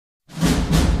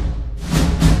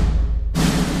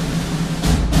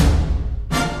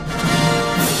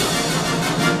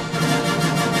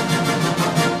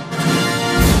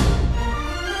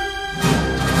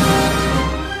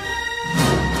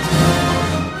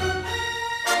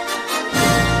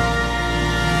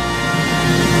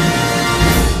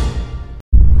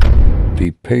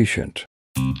patient.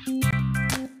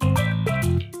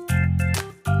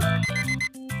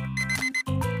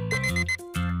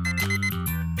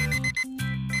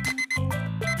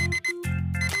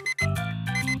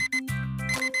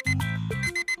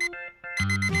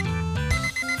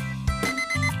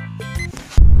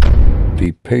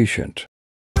 Be patient.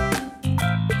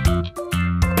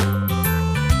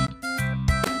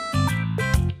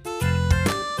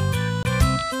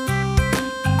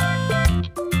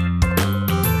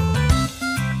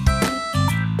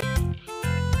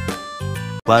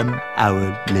 One hour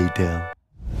later.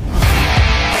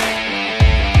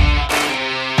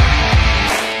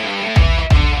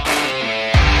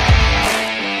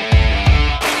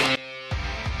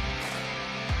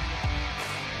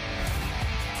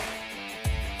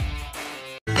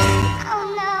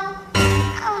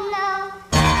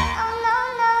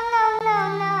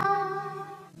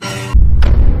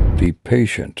 Be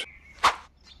patient.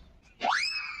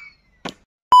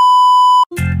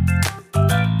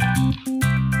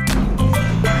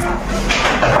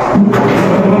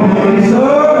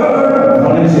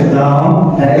 Sit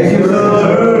down. Thank you,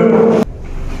 sir.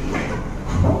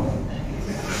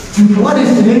 What is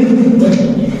today?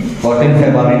 14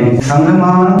 February.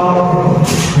 Sangama.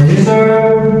 Yes, sir.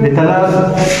 Litala.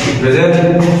 Present.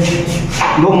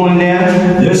 Good morning.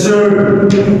 Yes, sir.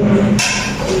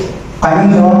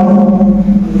 Time zone.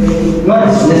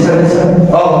 Yes, sir. Yes, sir.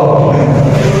 Oh.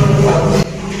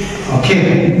 Okay.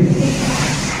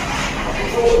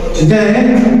 Today.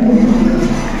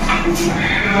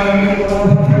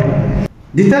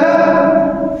 Ditala,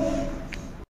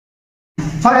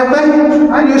 what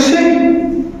happened? Are you sick?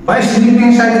 Why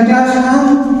sleeping inside the class,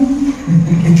 huh?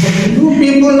 Do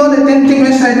people not attending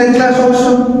inside the class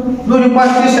also? Do you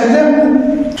pass this exam?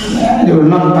 You will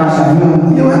not pass, I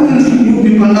know. You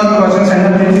people not passing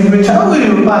simultaneously, how will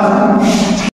you pass?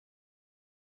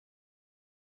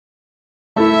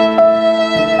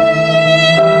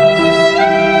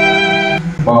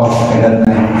 Wow, I got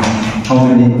 9. How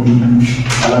many?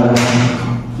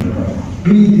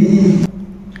 Really?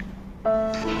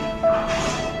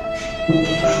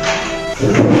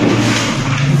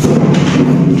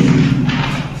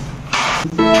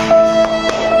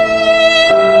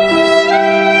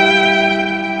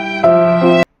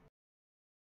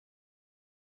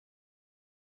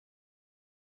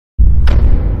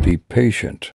 Be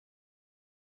patient.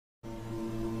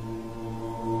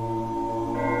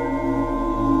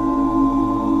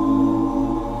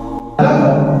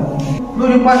 Do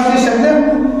you pass this exam?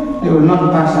 You will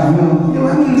not pass, I know. You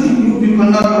people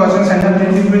not crossing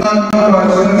simultaneously, not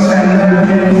crossing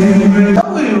simultaneously. How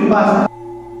will you pass?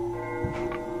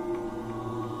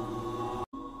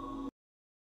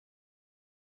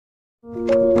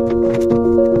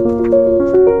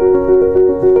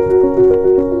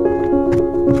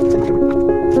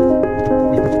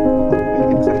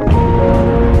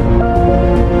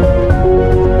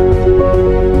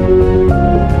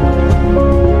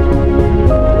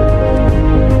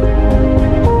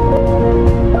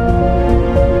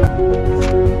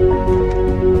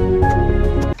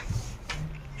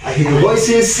 I hear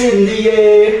voices in the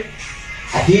air,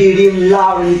 I hear them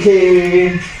loud and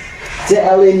clear,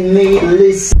 telling me to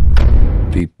listen.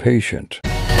 Be patient.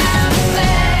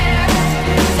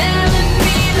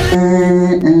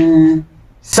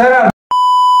 Sir!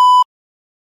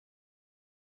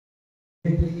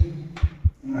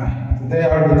 They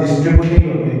are distributing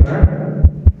your paper.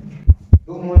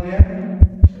 Good morning.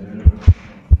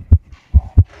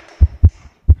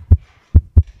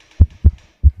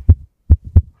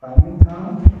 Coming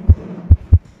down.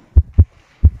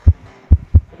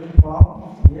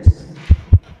 Wow, yes.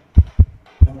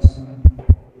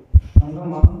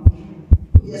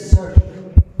 Yes, sir.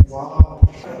 Wow.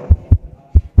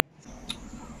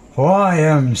 Oh, I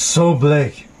am so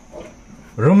black.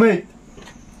 Roommate,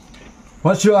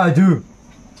 what should I do?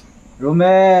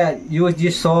 Roommate, use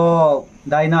this soap.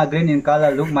 Dyna green in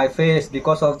color. Look my face.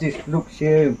 Because of this, look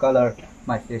shame color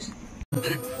my face.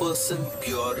 100%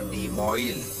 pure neem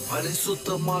oil.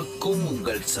 பரிசுத்தமாக்கும்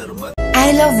உங்கள் சரும.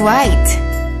 I love white.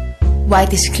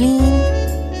 White is clean.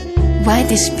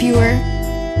 White is pure.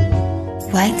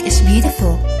 White is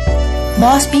beautiful.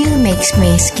 Moss Beauty makes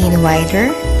my skin whiter.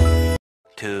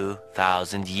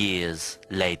 2000 years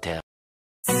later.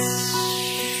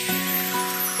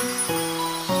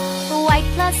 White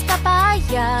plus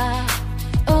papaya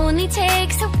only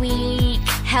takes a week.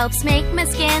 Helps make my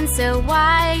skin so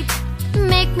white.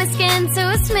 Make my skin so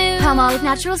smooth. Palmolive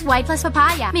Naturals White plus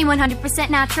Papaya. Me 100%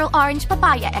 natural orange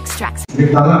papaya extracts.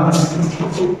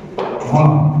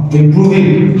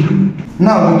 Improving.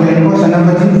 Now we can go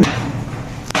another thing.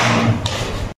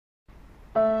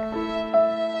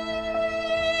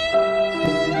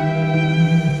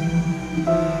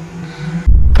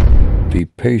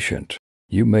 patient.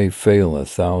 You may fail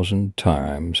 1,000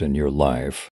 times in your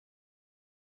life.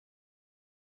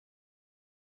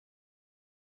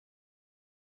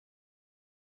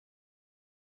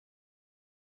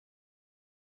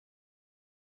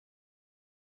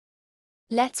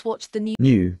 Let's watch the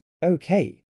New.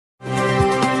 Okay.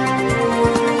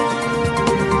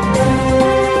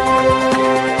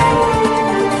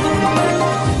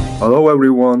 Hello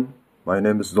everyone, my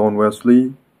name is Don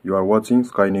Wesley. You are watching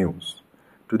Sky News.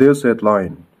 Today's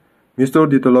headline: Mr.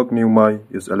 Ditalok Niumai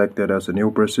is elected as a new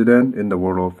president in the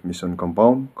world of Mission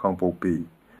Compound, Kangpokpi.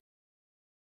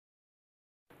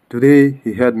 Today,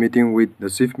 he had meeting with the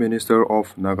Chief Minister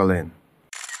of Nagaland.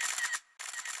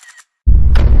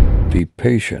 Be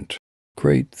patient.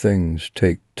 Great things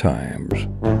take time.